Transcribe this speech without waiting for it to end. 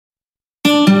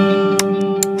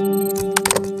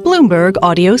Bloomberg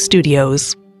Audio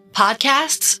Studios.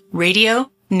 Podcasts,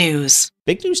 radio, news.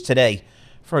 Big news today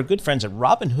for our good friends at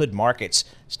Robinhood Markets.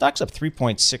 Stock's up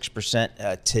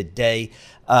 3.6% today.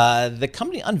 The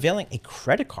company unveiling a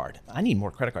credit card. I need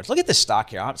more credit cards. Look at this stock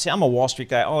here. I'm a Wall Street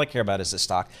guy. All I care about is the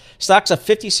stock. Stock's up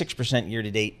 56% year to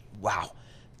date. Wow.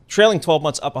 Trailing 12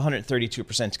 months up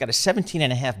 132%. It's got a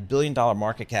 $17.5 billion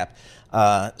market cap.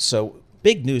 So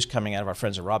big news coming out of our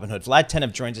friends at Robinhood. Vlad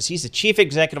Tenev joins us. He's the Chief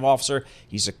Executive Officer.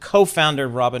 He's a co-founder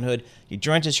of Robinhood. He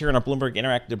joins us here in our Bloomberg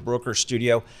Interactive Broker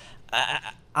studio.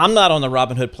 I'm not on the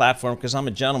Robinhood platform because I'm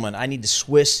a gentleman. I need the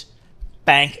Swiss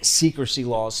bank secrecy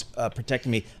laws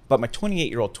protecting me. But my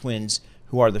 28-year-old twins,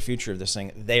 who are the future of this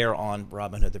thing, they are on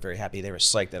Robinhood. They're very happy. They were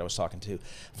psyched that I was talking to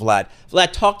Vlad.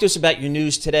 Vlad, talk to us about your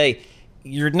news today.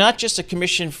 You're not just a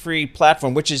commission-free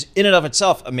platform, which is in and of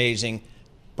itself amazing,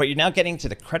 but you're now getting to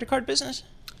the credit card business?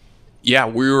 Yeah,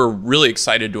 we were really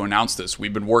excited to announce this.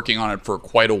 We've been working on it for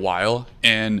quite a while,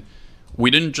 and we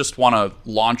didn't just want to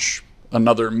launch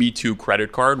another Me Too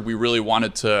credit card. We really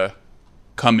wanted to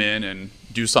come in and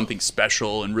do something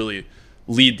special and really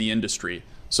lead the industry.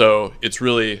 So it's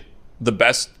really the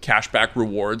best cashback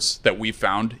rewards that we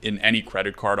found in any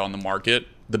credit card on the market,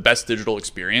 the best digital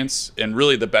experience, and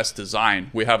really the best design.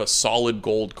 We have a solid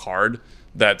gold card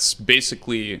that's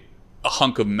basically a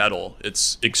hunk of metal.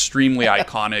 It's extremely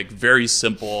iconic, very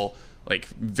simple, like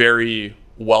very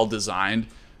well designed.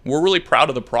 We're really proud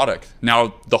of the product.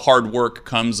 Now, the hard work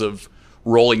comes of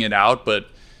rolling it out, but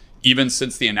even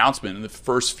since the announcement, in the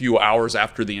first few hours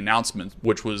after the announcement,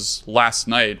 which was last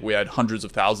night, we had hundreds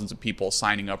of thousands of people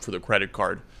signing up for the credit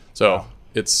card. So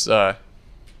wow.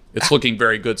 It's looking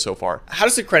very good so far. How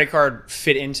does the credit card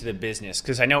fit into the business?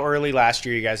 Because I know early last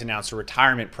year you guys announced a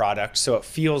retirement product, so it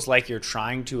feels like you're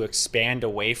trying to expand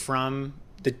away from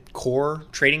the core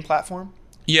trading platform?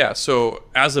 Yeah, so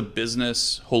as a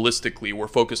business, holistically, we're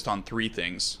focused on three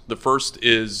things. The first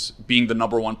is being the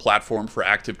number one platform for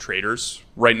active traders.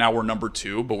 Right now we're number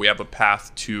two, but we have a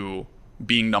path to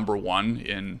being number one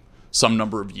in some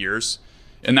number of years.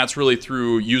 And that's really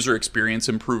through user experience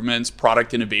improvements,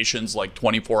 product innovations like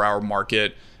 24-hour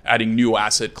market, adding new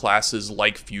asset classes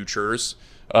like futures,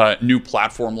 new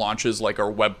platform launches like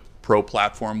our Web Pro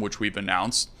platform, which we've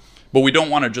announced. But we don't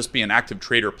want to just be an active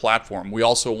trader platform. We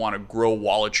also want to grow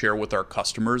wallet share with our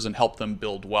customers and help them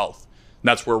build wealth. And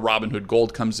that's where Robinhood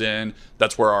Gold comes in.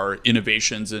 That's where our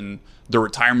innovations in the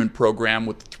retirement program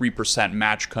with the 3%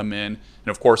 match come in.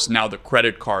 And of course, now the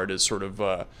credit card is sort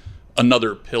of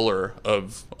another pillar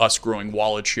of us growing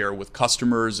wallet share with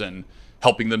customers and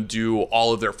helping them do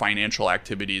all of their financial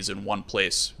activities in one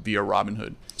place via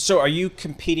Robinhood. So are you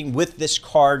competing with this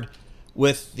card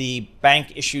with the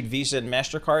bank-issued Visa and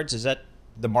MasterCards? Is that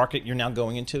the market you're now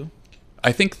going into?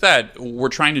 I think that we're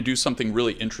trying to do something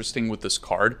really interesting with this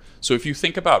card. So if you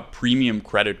think about premium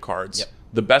credit cards, yep,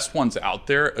 the best ones out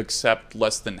there accept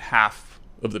less than half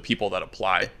of the people that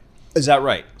apply. Is that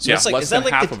right? So yeah, it's like, less than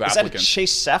half of applicants. Is that a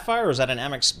Chase Sapphire or is that an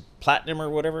Amex Platinum or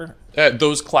whatever?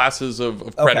 Those classes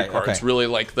of credit cards, really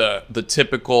like the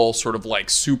typical sort of like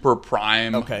super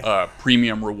prime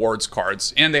premium rewards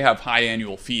cards, and they have high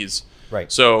annual fees.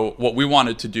 Right. So what we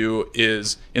wanted to do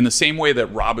is, in the same way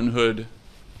that Robinhood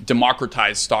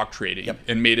democratized stock trading, yep,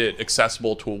 and made it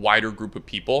accessible to a wider group of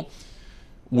people,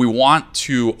 we want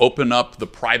to open up the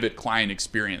private client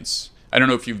experience. I don't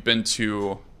know if you've been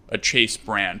to a Chase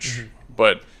branch, mm-hmm,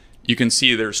 but you can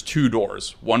see there's two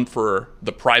doors, one for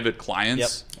the private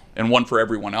clients, yep, and one for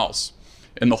everyone else.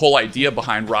 And the whole idea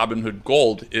behind Robinhood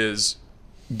Gold is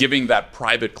giving that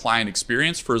private client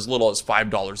experience for as little as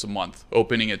 $5 a month,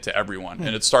 opening it to everyone. Mm.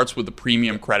 And it starts with the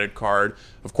premium credit card,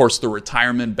 of course, the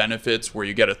retirement benefits where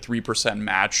you get a 3%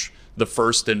 match, the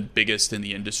first and biggest in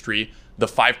the industry, the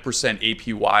 5%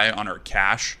 APY on our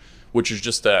cash, which is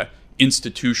just a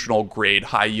institutional grade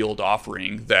high yield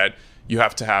offering that you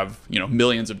have to have,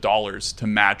 millions of dollars to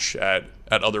match at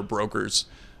other brokers.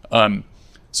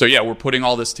 So yeah, we're putting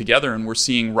all this together and we're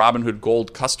seeing Robinhood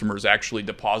Gold customers actually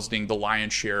depositing the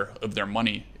lion's share of their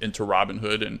money into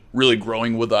Robinhood and really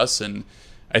growing with us. And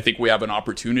I think we have an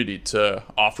opportunity to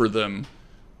offer them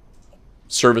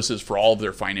services for all of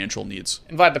their financial needs.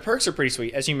 And Vlad, the perks are pretty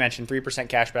sweet. As you mentioned, 3%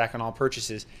 cash back on all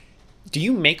purchases. Do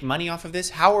you make money off of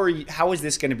this? How is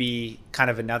this going to be kind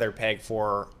of another peg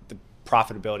for the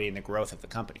profitability and the growth of the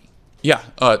company? Yeah,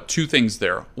 two things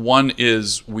there. One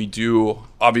is we do,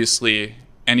 obviously,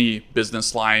 any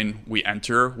business line we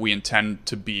enter, we intend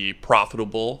to be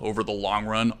profitable over the long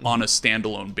run on a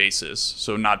standalone basis.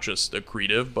 So not just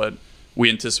accretive, but we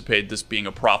anticipate this being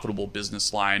a profitable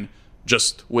business line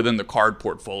just within the card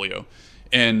portfolio.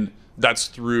 And that's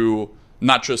through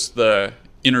not just the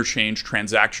interchange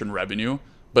transaction revenue,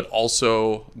 but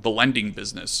also the lending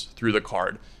business through the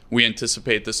card. We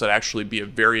anticipate this would actually be a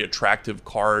very attractive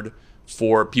card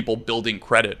for people building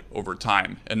credit over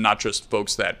time and not just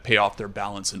folks that pay off their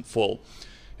balance in full.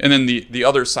 And then the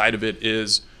other side of it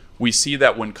is we see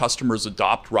that when customers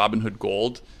adopt Robinhood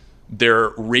Gold, their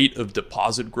rate of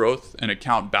deposit growth and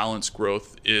account balance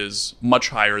growth is much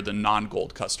higher than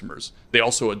non-Gold customers. They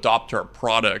also adopt our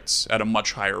products at a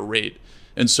much higher rate.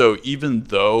 And so even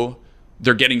though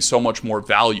they're getting so much more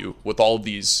value with all of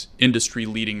these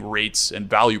industry-leading rates and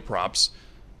value props,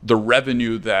 the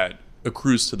revenue that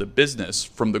accrues to the business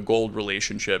from the Gold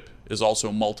relationship is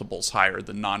also multiples higher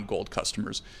than non-Gold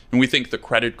customers. And we think the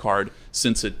credit card,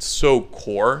 since it's so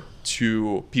core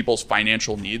to people's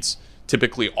financial needs,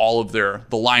 typically all of the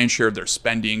lion's share of their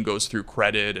spending goes through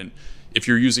credit. And if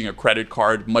you're using a credit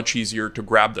card, much easier to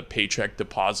grab the paycheck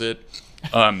deposit.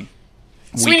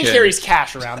 Sweeney carries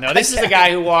cash around, though. This is the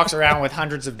guy who walks around with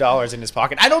hundreds of dollars in his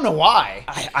pocket. I don't know why.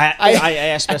 I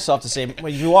asked myself the same.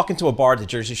 When you walk into a bar at the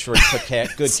Jersey Shore, you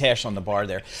put good cash on the bar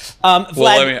there.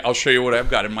 Vlad, I'll show you what I've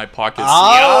got in my pockets.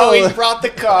 Oh, he brought the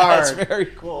card. That's very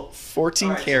cool.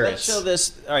 14 carats. So let's show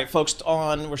this. All right, folks,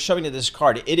 we're showing you this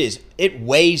card. It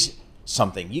weighs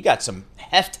something. You got some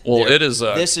heft. Well, there. it is.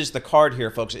 This is the card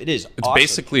here, folks. It's awesome.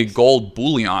 Basically gold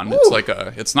bullion. Woo.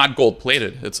 It's not gold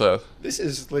plated. This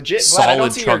is legit. Solid Vlad, I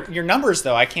don't see chunk. your numbers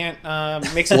though. I can't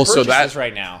make some purchases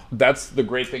right now. That's the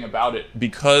great thing about it,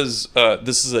 because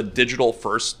this is a digital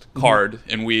first card,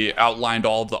 and we outlined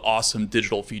all of the awesome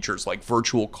digital features like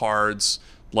virtual cards,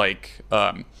 like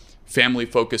family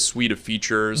focused suite of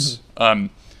features.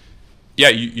 Yeah,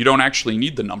 you don't actually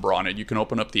need the number on it. You can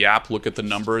open up the app, look at the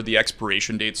number, the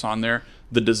expiration date's on there.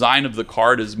 The design of the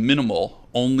card is minimal,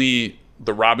 only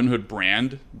the Robinhood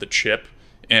brand, the chip,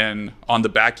 and on the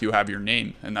back you have your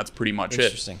name, and that's pretty much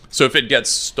it. So if it gets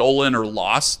stolen or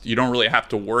lost, you don't really have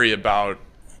to worry about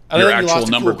your actual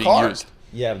number being used.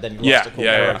 Yeah, but then you lost a cool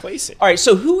card. Replace it. All right,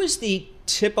 so who is the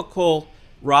typical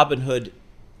Robinhood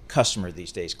customer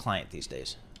these days, client these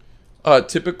days? A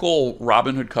typical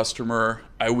Robinhood customer,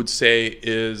 I would say,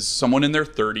 is someone in their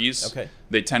 30s. Okay.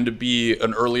 They tend to be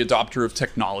an early adopter of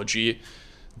technology.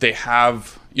 They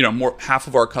have, half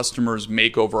of our customers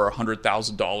make over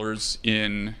 $100,000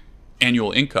 in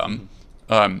annual income.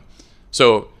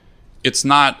 So it's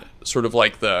not sort of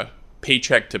like the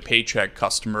paycheck to paycheck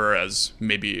customer as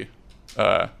maybe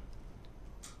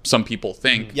some people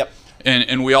think. Yep.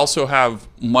 And we also have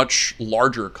much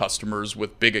larger customers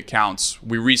with big accounts.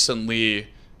 We recently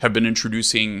have been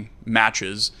introducing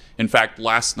matches. In fact,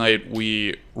 last night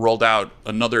we rolled out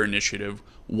another initiative,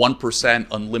 1%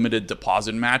 unlimited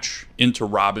deposit match into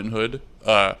Robinhood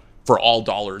for all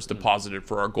dollars deposited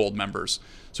for our Gold members.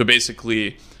 So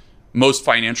basically, most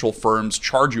financial firms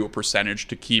charge you a percentage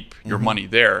to keep your money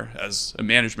there as a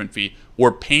management fee.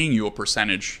 We're paying you a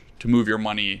percentage to move your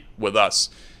money with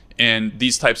us. And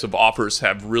these types of offers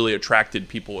have really attracted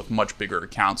people with much bigger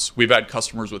accounts. We've had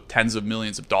customers with tens of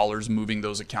millions of dollars moving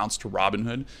those accounts to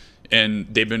Robinhood, and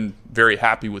they've been very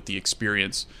happy with the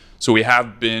experience. So we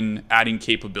have been adding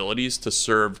capabilities to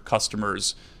serve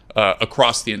customers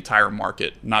across the entire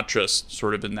market, not just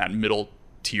sort of in that middle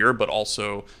tier, but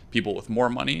also people with more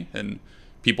money and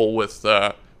people with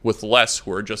less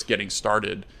who are just getting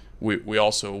started. We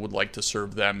also would like to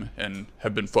serve them and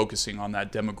have been focusing on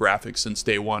that demographic since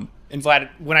day one. And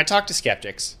Vlad, when I talk to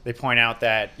skeptics, they point out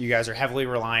that you guys are heavily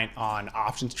reliant on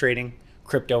options trading,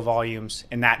 crypto volumes,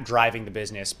 and that driving the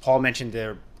business. Paul mentioned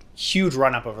the huge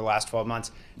run up over the last 12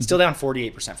 months, still down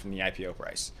 48% from the IPO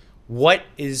price. What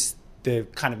is the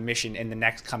kind of mission in the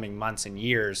next coming months and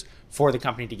years for the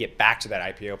company to get back to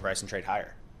that IPO price and trade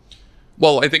higher?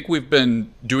 Well, I think we've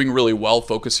been doing really well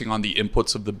focusing on the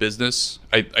inputs of the business.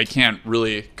 I can't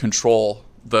really control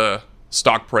the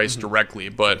stock price directly,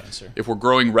 but if we're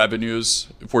growing revenues,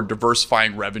 if we're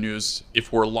diversifying revenues,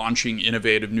 if we're launching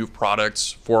innovative new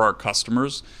products for our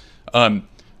customers,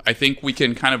 I think we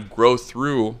can kind of grow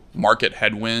through market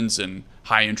headwinds and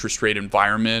high interest rate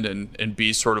environment and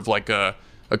be sort of like a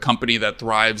company that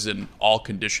thrives in all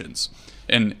conditions.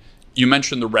 And you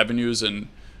mentioned the revenues and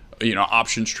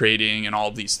options trading and all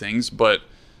of these things, but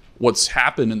what's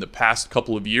happened in the past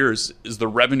couple of years is the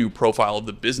revenue profile of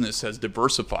the business has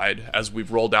diversified as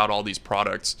we've rolled out all these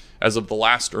products. As of the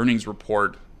last earnings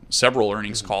report, several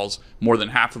earnings calls, more than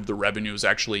half of the revenue is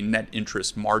actually net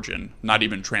interest margin, not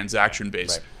even transaction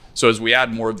based. Right. So as we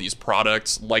add more of these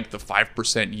products, like the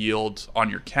 5% yield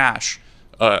on your cash,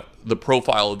 the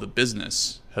profile of the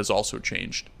business has also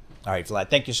changed. All right, Vlad,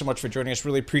 thank you so much for joining us.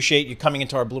 Really appreciate you coming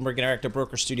into our Bloomberg Interactive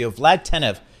Broker studio. Vlad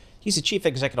Tenev, He's the Chief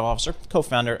Executive Officer,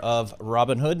 co-founder of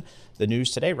Robinhood. The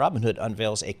news today, Robinhood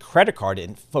unveils a credit card.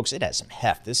 And folks, it has some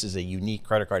heft. This is a unique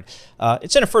credit card.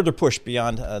 It's in a further push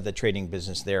beyond the trading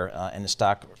business there, and the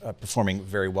stock performing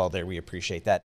very well there. We appreciate that.